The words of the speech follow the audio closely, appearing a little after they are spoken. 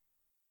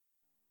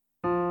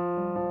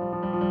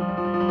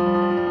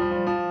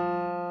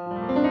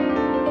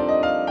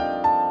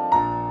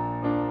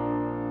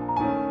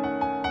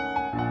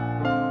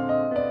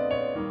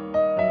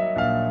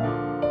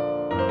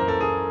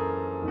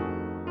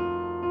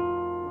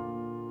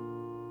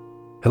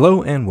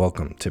Hello and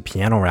welcome to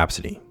Piano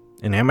Rhapsody,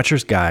 an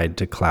amateur's guide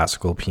to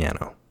classical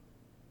piano.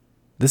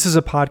 This is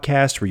a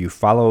podcast where you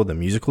follow the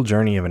musical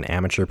journey of an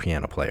amateur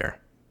piano player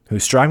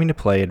who's striving to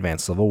play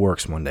advanced level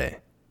works one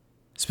day,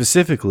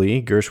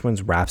 specifically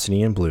Gershwin's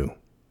Rhapsody in Blue,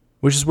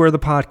 which is where the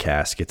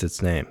podcast gets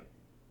its name.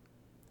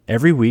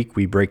 Every week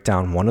we break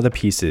down one of the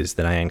pieces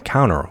that I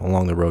encounter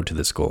along the road to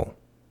this goal,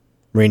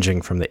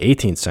 ranging from the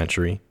 18th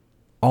century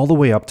all the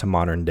way up to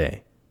modern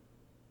day.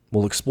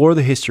 We'll explore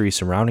the history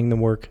surrounding the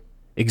work,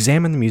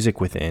 examine the music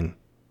within,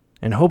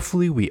 and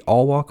hopefully we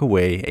all walk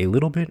away a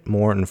little bit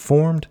more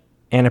informed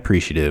and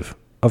appreciative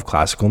of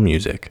classical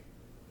music.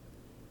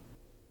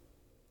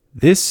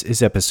 This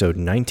is episode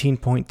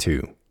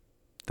 19.2,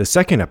 the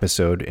second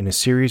episode in a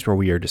series where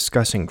we are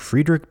discussing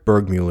Friedrich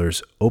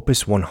Burgmüller's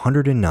Opus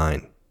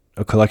 109,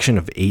 a collection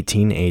of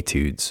 18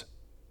 etudes.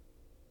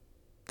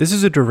 This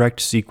is a direct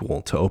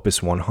sequel to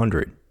Opus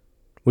 100,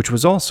 which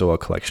was also a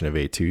collection of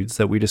etudes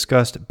that we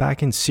discussed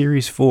back in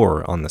Series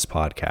 4 on this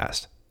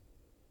podcast.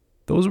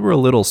 Those were a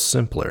little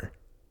simpler,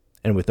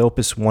 and with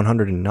Opus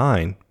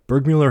 109,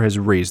 Burgmüller has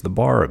raised the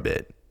bar a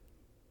bit.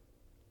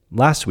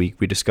 Last week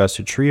we discussed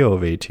a trio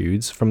of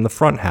etudes from the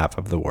front half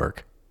of the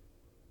work.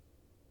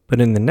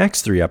 But in the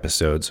next 3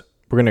 episodes,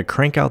 we're going to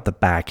crank out the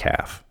back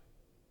half,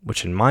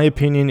 which in my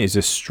opinion is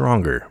a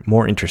stronger,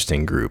 more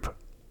interesting group.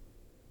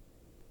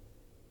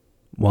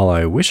 While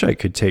I wish I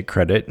could take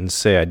credit and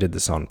say I did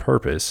this on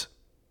purpose,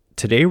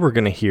 today we're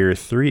going to hear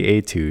 3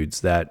 etudes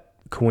that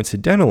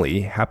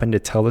coincidentally happen to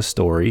tell the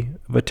story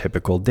of a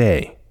typical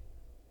day.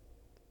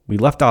 We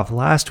left off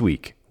last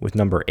week with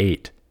number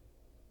 8,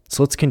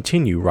 so let's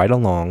continue right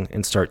along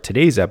and start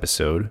today's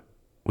episode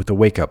with a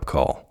wake-up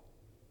call.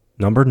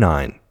 Number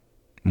 9,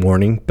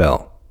 Morning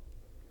Bell.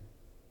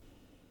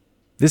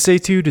 This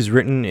etude is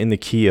written in the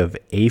key of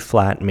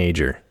A-flat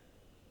major,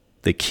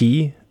 the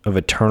key of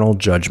eternal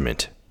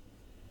judgment.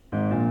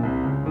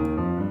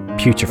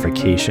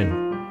 Putrefaction,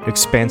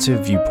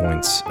 expansive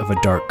viewpoints of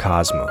a dark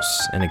cosmos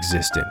and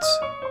existence,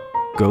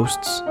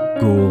 ghosts,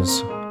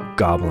 ghouls,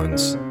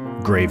 goblins,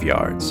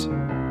 graveyards,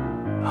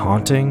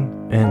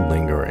 haunting and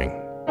lingering.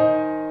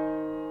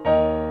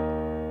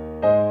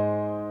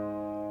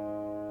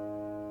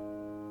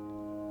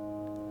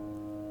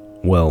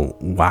 Well,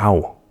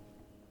 wow.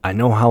 I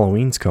know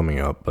Halloween's coming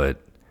up,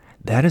 but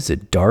that is a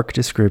dark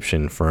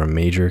description for a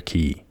major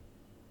key.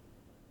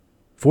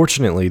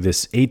 Fortunately,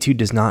 this etude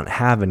does not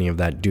have any of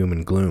that doom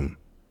and gloom,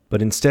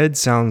 but instead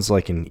sounds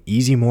like an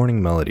easy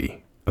morning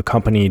melody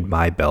accompanied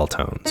by bell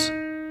tones.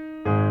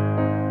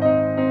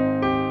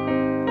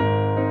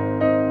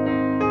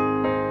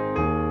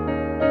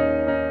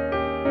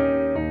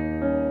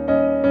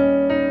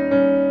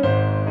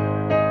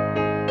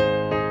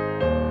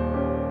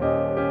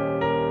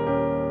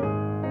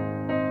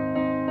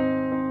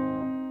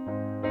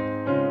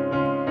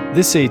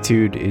 This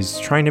etude is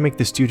trying to make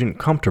the student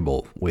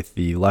comfortable with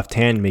the left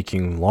hand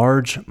making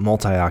large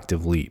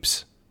multi-octave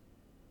leaps.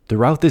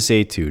 Throughout this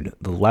etude,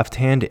 the left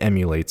hand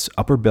emulates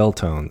upper bell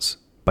tones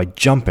by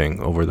jumping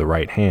over the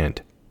right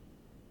hand.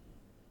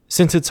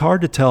 Since it's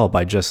hard to tell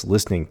by just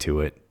listening to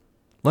it,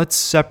 let's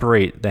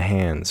separate the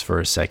hands for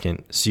a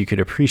second so you could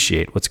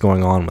appreciate what's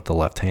going on with the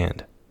left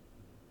hand.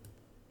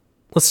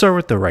 Let's start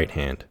with the right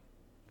hand.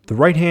 The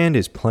right hand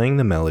is playing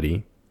the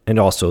melody and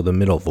also the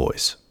middle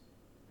voice.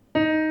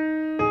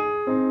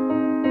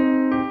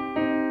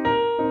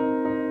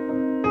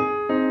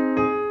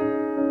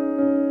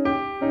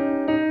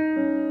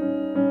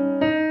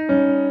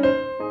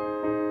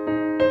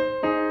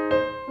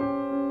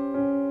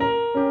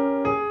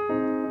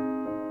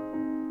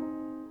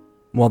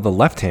 While the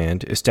left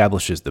hand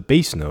establishes the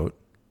bass note,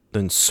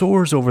 then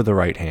soars over the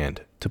right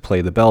hand to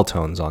play the bell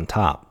tones on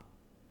top.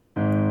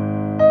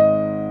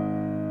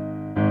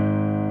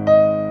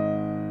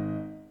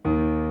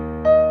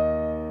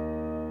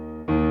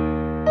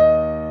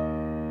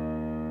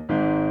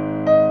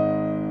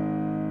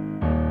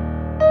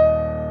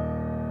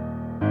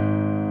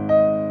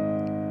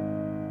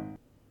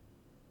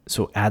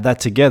 So add that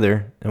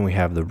together and we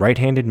have the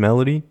right-handed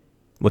melody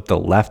with the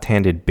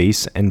left-handed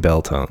bass and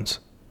bell tones.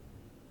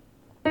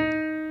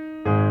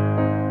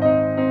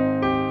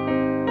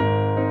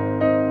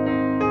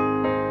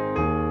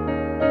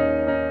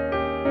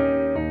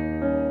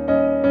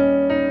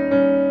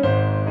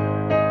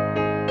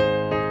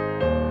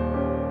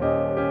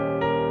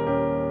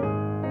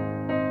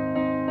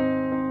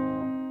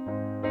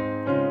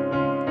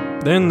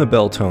 Then the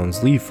bell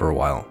tones leave for a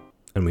while,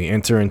 and we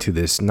enter into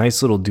this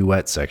nice little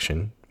duet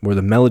section where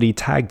the melody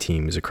tag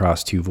teams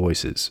across 2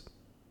 voices.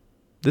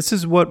 This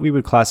is what we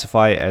would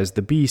classify as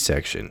the B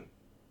section.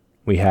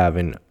 We have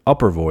an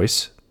upper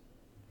voice,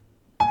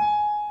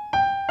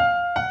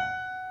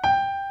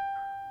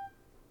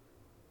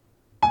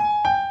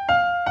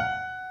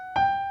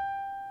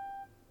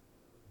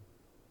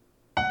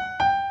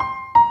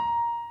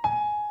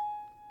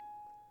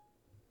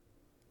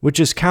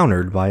 which is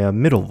countered by a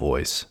middle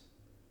voice.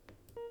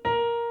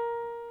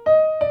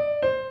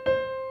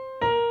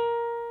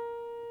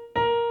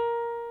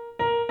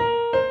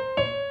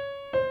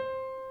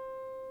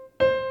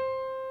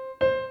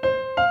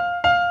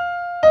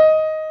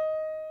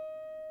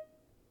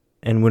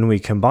 And when we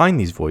combine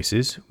these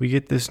voices, we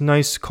get this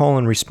nice call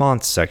and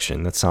response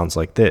section that sounds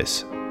like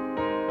this.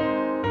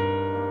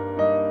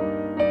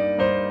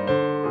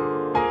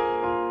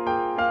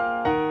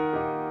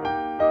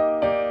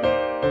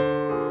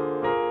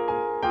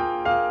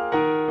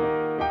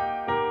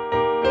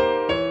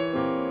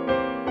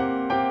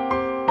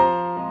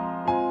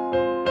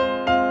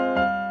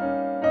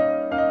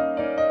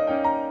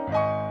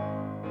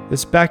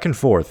 This back and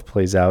forth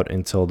plays out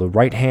until the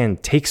right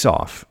hand takes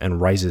off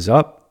and rises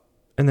up,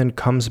 and then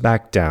comes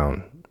back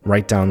down,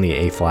 right down the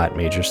A-flat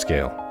major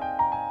scale.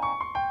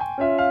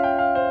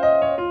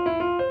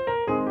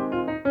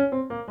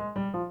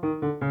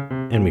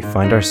 And we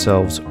find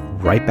ourselves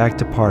right back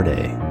to part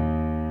A.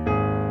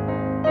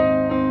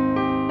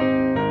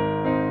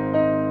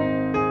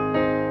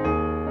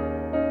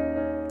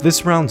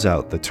 This rounds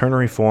out the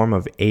ternary form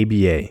of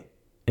ABA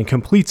and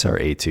completes our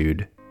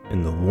etude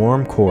in the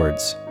warm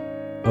chords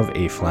of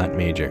A-flat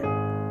major.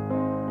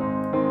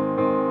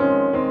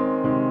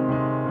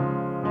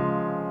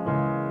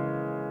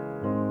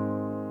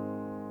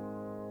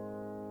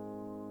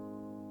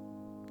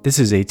 This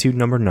is Etude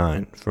number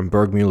 9 from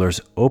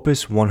Burgmüller's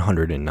Opus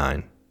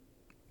 109,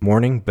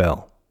 Morning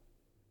Bell.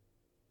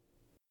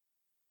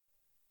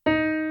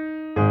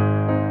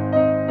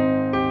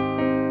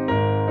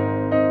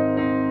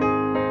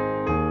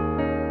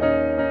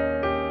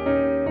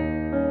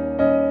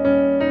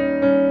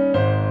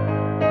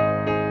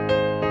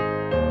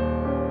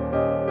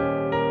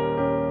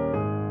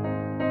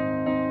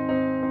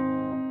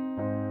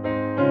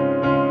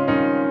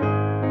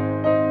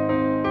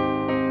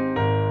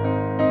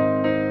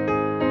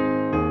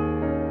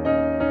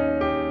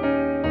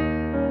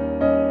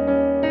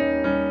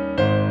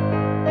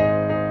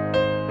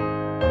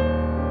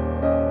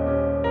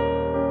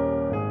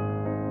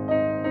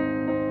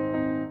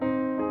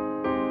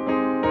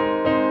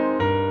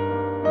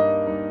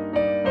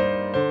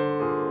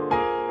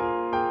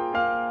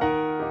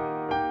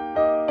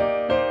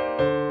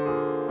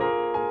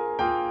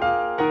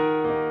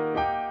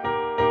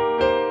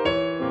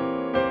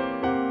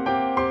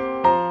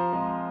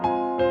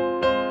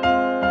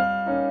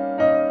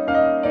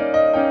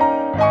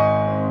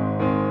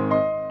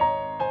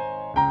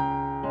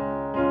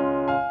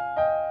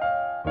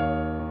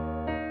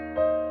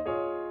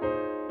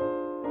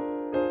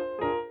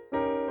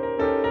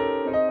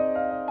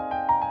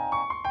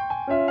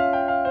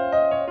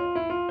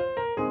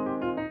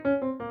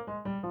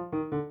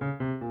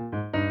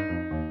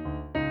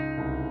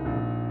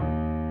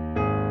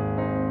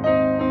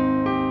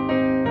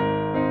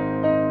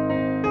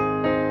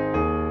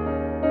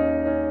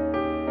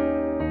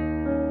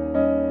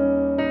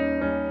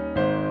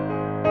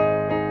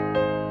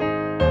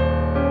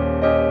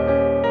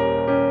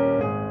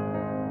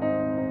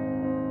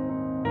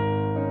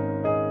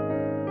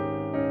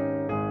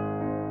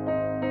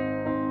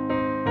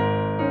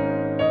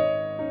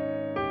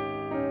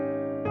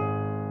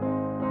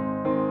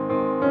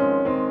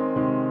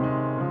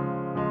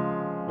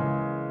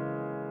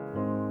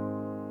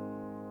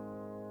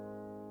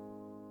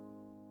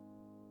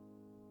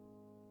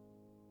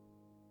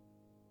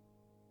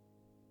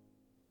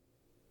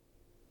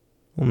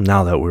 Well,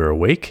 now that we're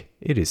awake,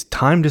 it is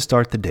time to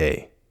start the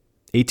day.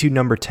 Etude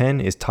number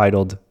 10 is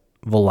titled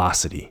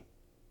Velocity.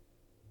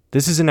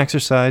 This is an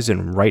exercise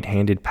in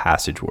right-handed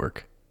passage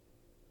work.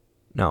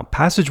 Now,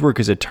 passage work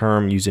is a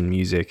term used in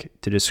music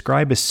to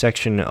describe a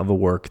section of a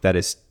work that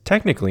is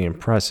technically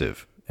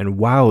impressive and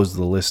wows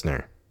the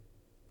listener,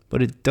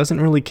 but it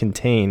doesn't really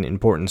contain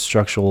important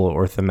structural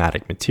or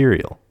thematic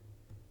material.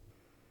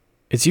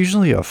 It's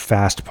usually a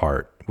fast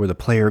part where the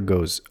player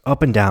goes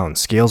up and down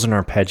scales and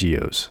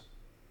arpeggios.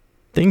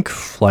 Think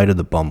Flight of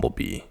the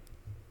Bumblebee.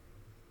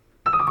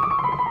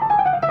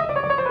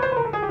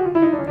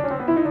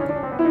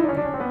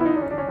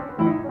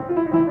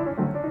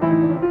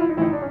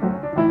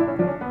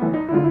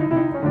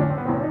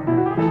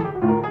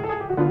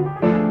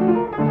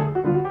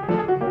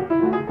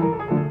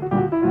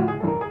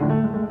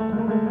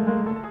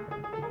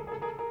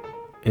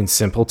 In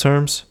simple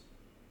terms,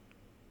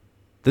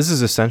 this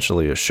is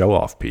essentially a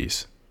show-off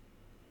piece.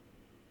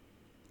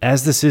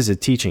 As this is a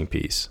teaching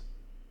piece,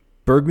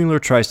 Burgmüller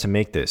tries to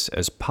make this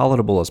as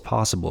palatable as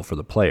possible for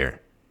the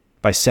player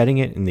by setting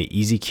it in the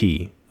easy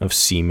key of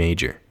C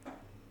major.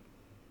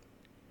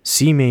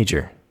 C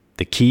major,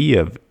 the key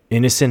of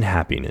innocent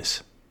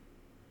happiness.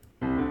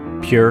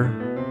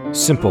 Pure,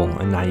 simple,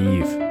 and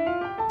naive,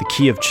 the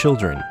key of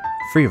children,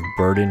 free of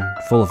burden,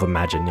 full of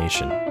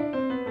imagination,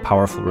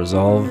 powerful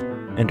resolve,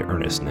 and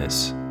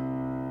earnestness.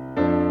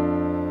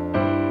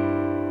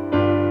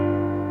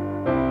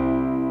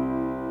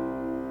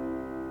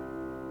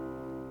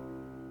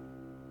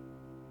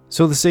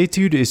 So this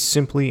etude is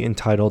simply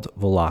entitled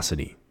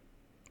Velocity,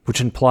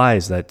 which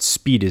implies that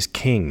speed is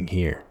king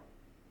here.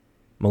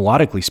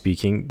 Melodically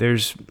speaking,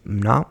 there's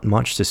not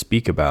much to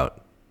speak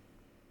about.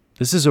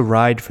 This is a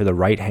ride for the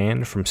right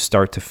hand from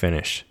start to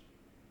finish.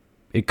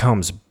 It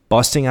comes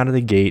busting out of the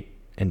gate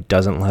and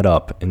doesn't let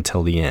up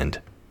until the end.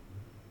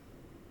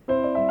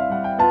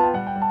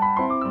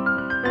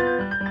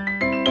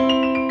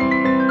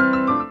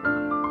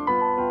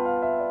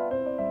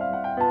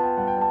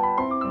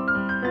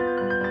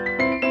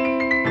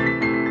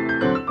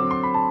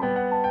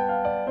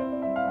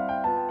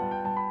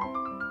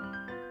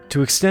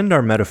 To extend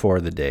our metaphor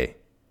of the day,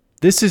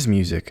 this is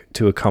music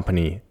to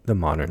accompany the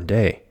modern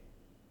day.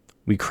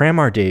 We cram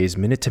our days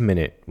minute to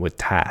minute with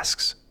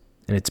tasks,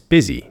 and it's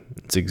busy,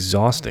 it's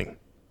exhausting,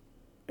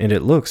 and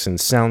it looks and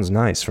sounds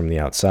nice from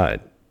the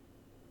outside.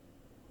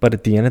 But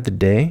at the end of the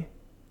day,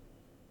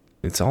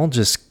 it's all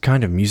just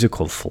kind of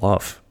musical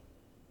fluff.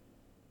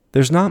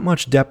 There's not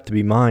much depth to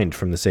be mined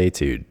from this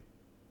etude,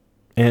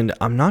 and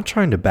I'm not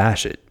trying to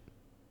bash it,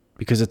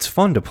 because it's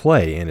fun to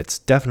play and it's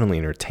definitely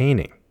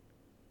entertaining.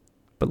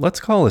 But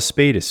let's call a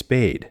spade a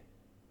spade.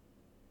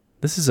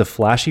 This is a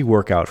flashy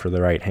workout for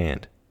the right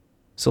hand,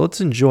 so let's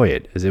enjoy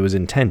it as it was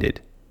intended,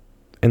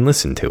 and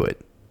listen to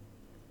it.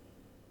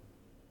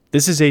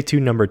 This is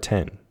Etude number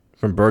 10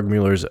 from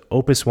Burgmüller's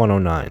Opus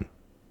 109,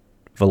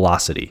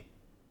 Velocity.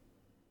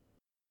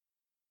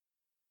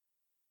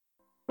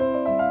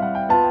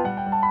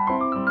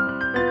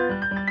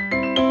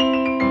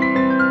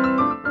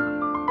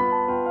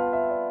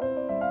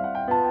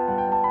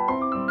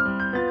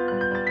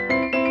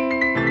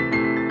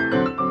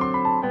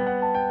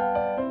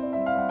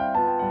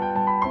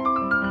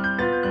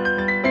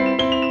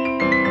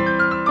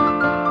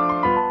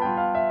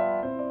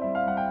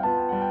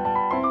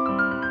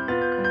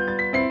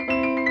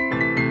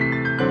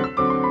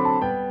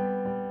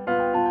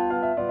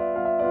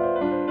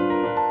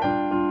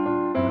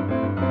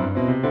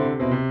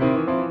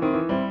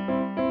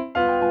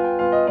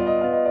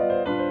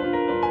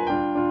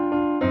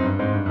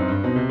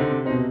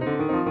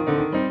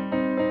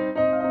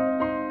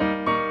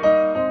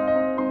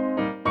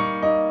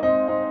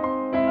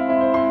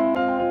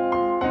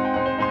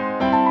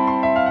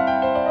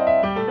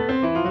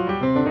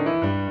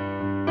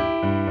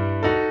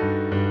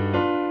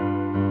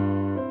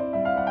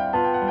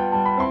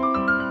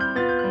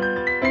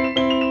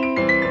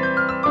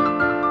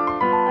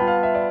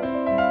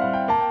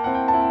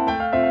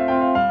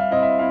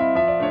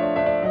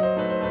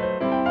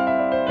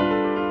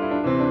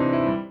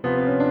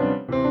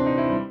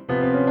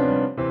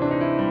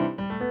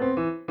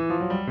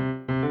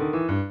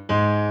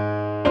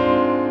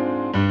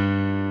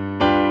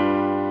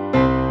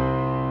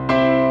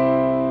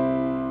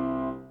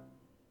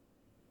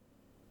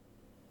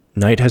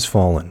 Night has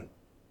fallen,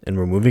 and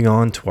we're moving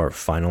on to our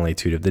final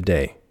etude of the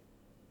day.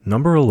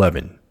 Number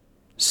 11,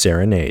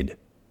 Serenade.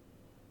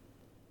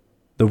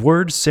 The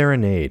word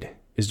serenade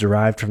is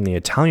derived from the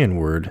Italian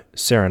word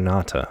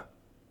serenata,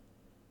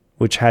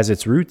 which has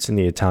its roots in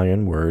the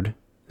Italian word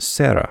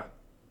sera,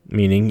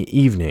 meaning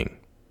evening.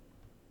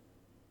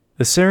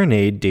 The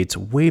serenade dates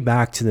way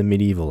back to the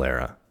medieval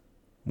era,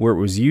 where it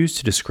was used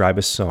to describe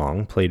a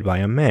song played by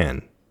a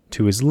man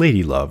to his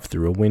ladylove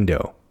through a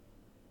window,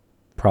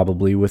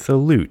 probably with a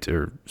lute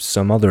or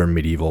some other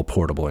medieval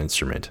portable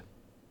instrument.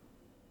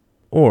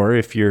 Or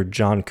if you're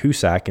John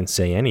Cusack and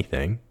say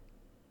anything,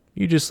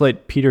 you just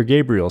let Peter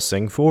Gabriel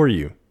sing for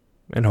you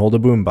and hold a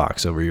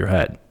boombox over your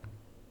head.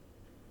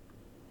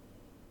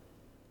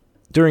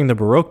 During the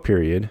Baroque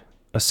period,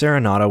 a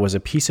serenata was a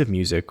piece of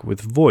music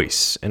with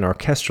voice and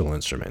orchestral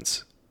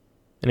instruments,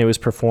 and it was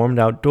performed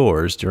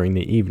outdoors during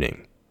the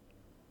evening.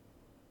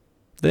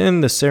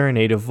 Then the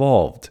serenade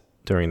evolved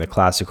during the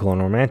classical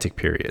and romantic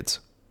periods,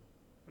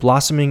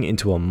 blossoming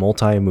into a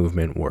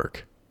multi-movement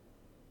work.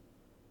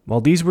 While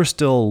these were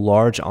still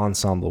large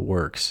ensemble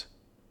works,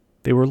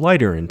 they were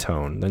lighter in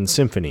tone than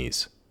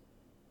symphonies,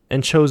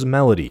 and chose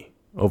melody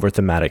over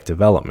thematic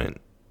development.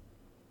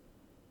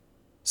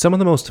 Some of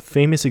the most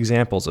famous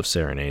examples of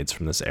serenades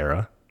from this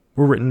era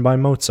were written by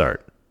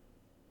Mozart,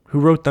 who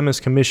wrote them as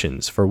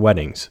commissions for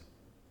weddings.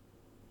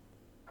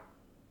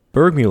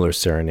 Burgmüller's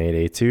Serenade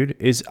Etude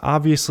is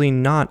obviously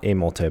not a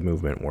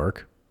multi-movement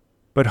work,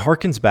 but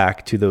harkens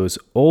back to those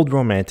old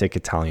romantic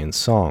Italian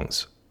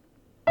songs.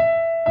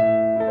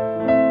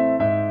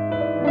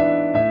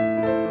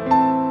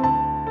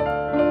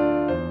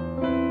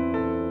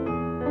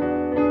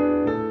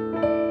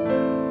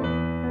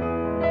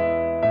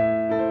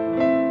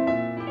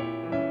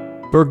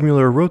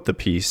 Burgmüller wrote the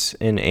piece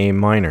in A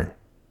minor,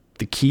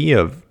 the key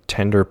of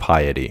tender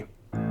piety.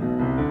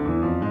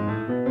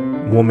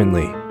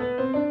 Womanly,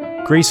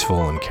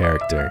 graceful in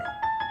character,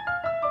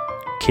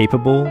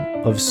 capable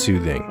of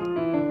soothing.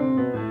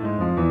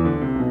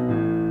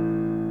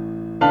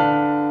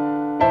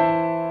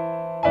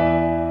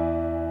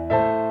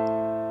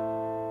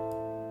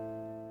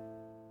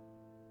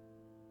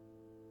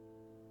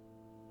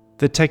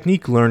 The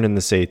technique learned in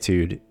this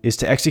etude is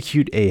to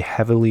execute a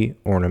heavily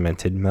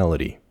ornamented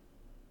melody.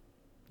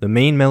 The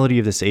main melody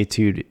of this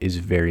etude is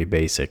very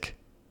basic.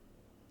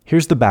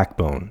 Here's the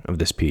backbone of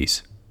this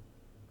piece.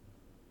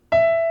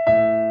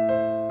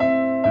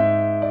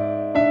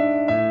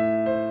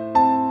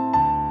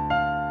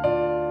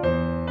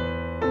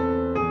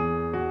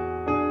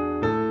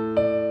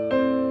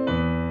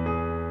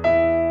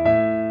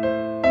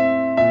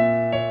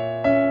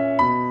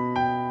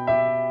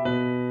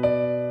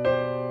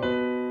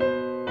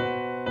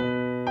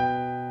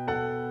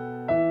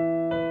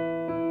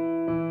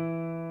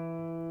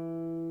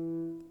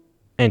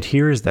 And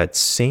here is that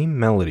same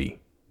melody,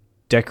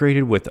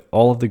 decorated with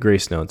all of the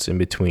grace notes in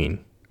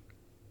between.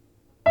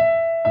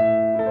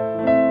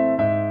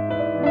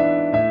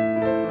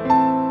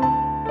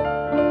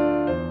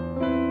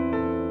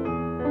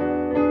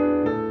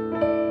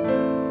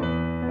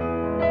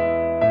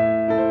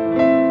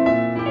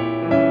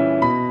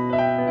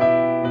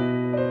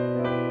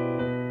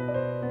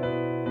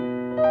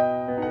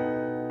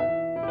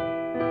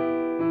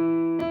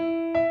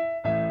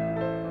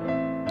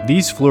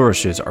 These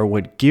flourishes are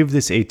what give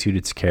this etude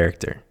its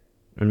character,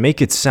 and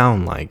make it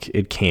sound like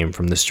it came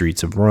from the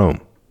streets of Rome.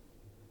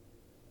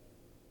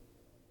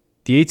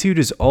 The etude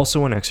is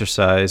also an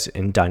exercise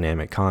in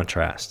dynamic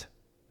contrast,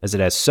 as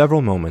it has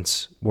several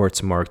moments where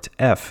it's marked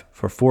F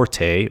for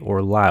forte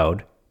or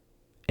loud,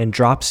 and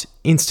drops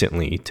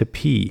instantly to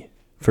P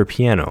for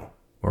piano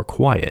or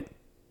quiet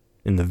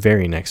in the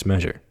very next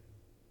measure.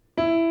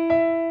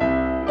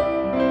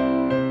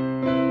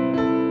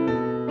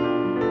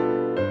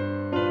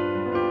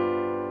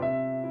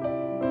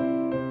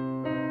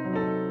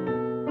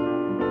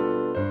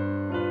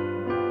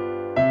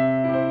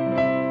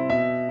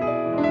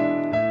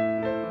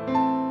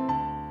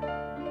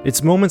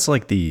 It's moments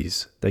like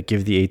these that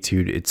give the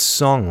etude its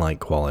song-like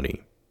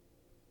quality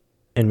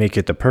and make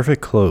it the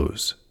perfect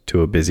close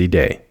to a busy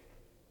day.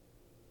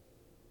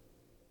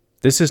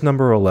 This is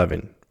number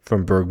 11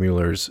 from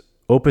Burgmüller's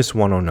Opus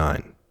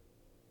 109,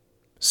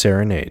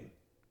 Serenade.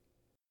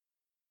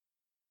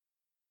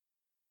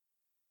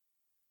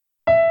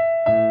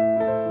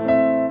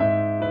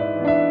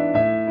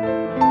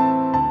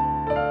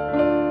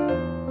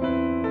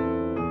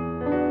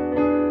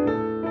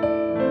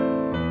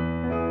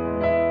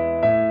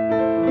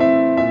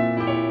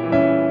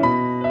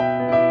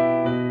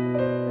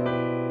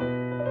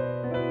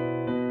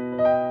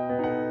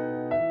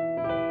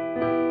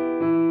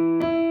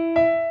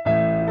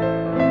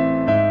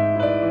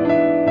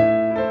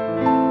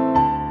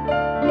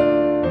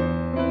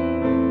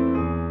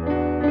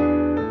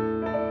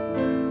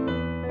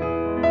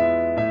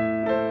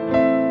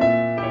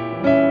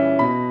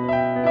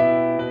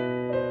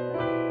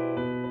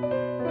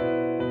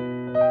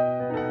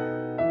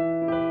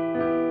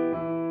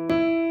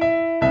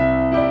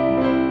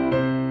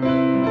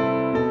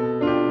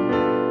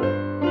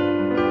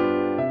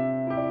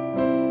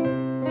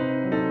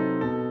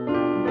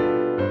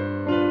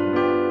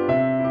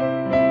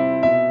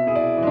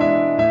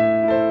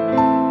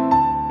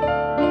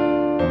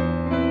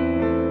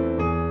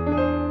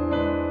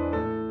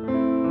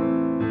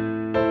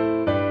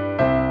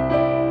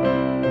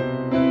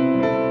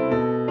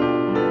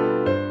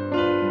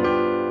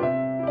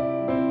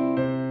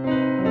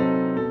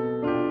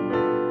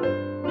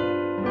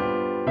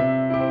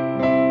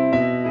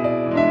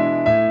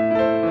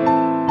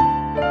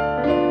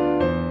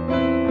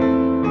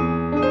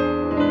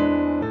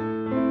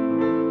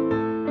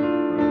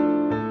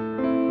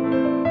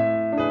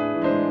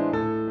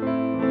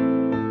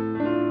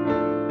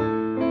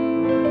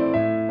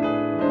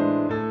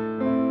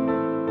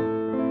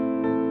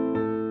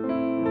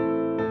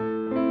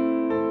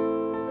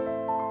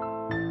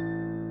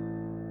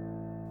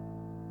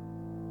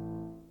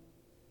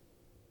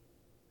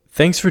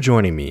 Thanks for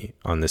joining me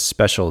on this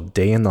special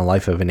Day in the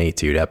Life of an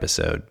Etude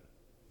episode.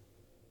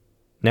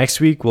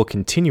 Next week, we'll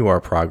continue our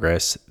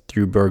progress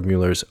through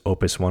Burgmüller's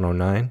Opus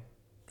 109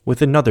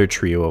 with another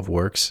trio of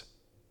works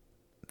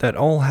that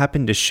all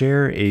happen to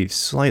share a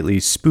slightly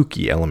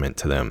spooky element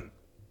to them.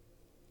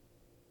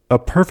 A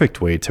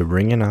perfect way to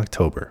ring in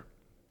October.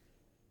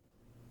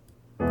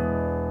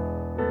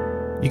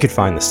 You can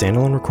find the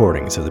standalone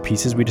recordings of the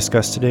pieces we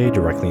discussed today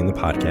directly in the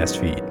podcast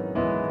feed.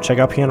 Check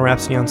out Piano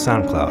Rhapsody on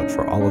SoundCloud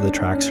for all of the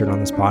tracks heard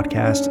on this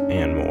podcast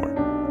and more.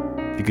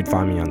 You can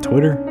find me on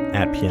Twitter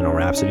at Piano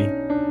Rhapsody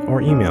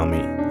or email me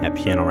at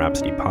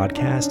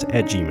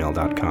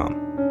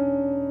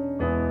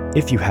pianorhapsodypodcast@gmail.com.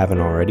 If you haven't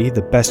already,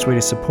 the best way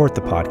to support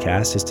the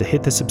podcast is to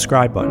hit the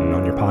subscribe button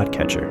on your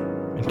podcatcher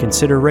and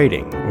consider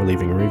rating or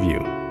leaving a review.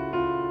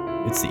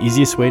 It's the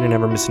easiest way to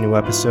never miss a new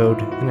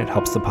episode, and it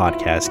helps the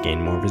podcast gain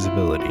more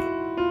visibility.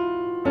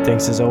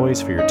 Thanks as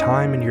always for your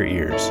time and your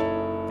ears,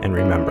 and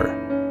remember,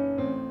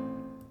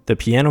 the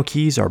piano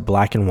keys are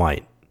black and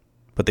white,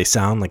 but they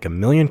sound like a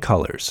million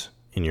colors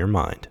in your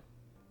mind.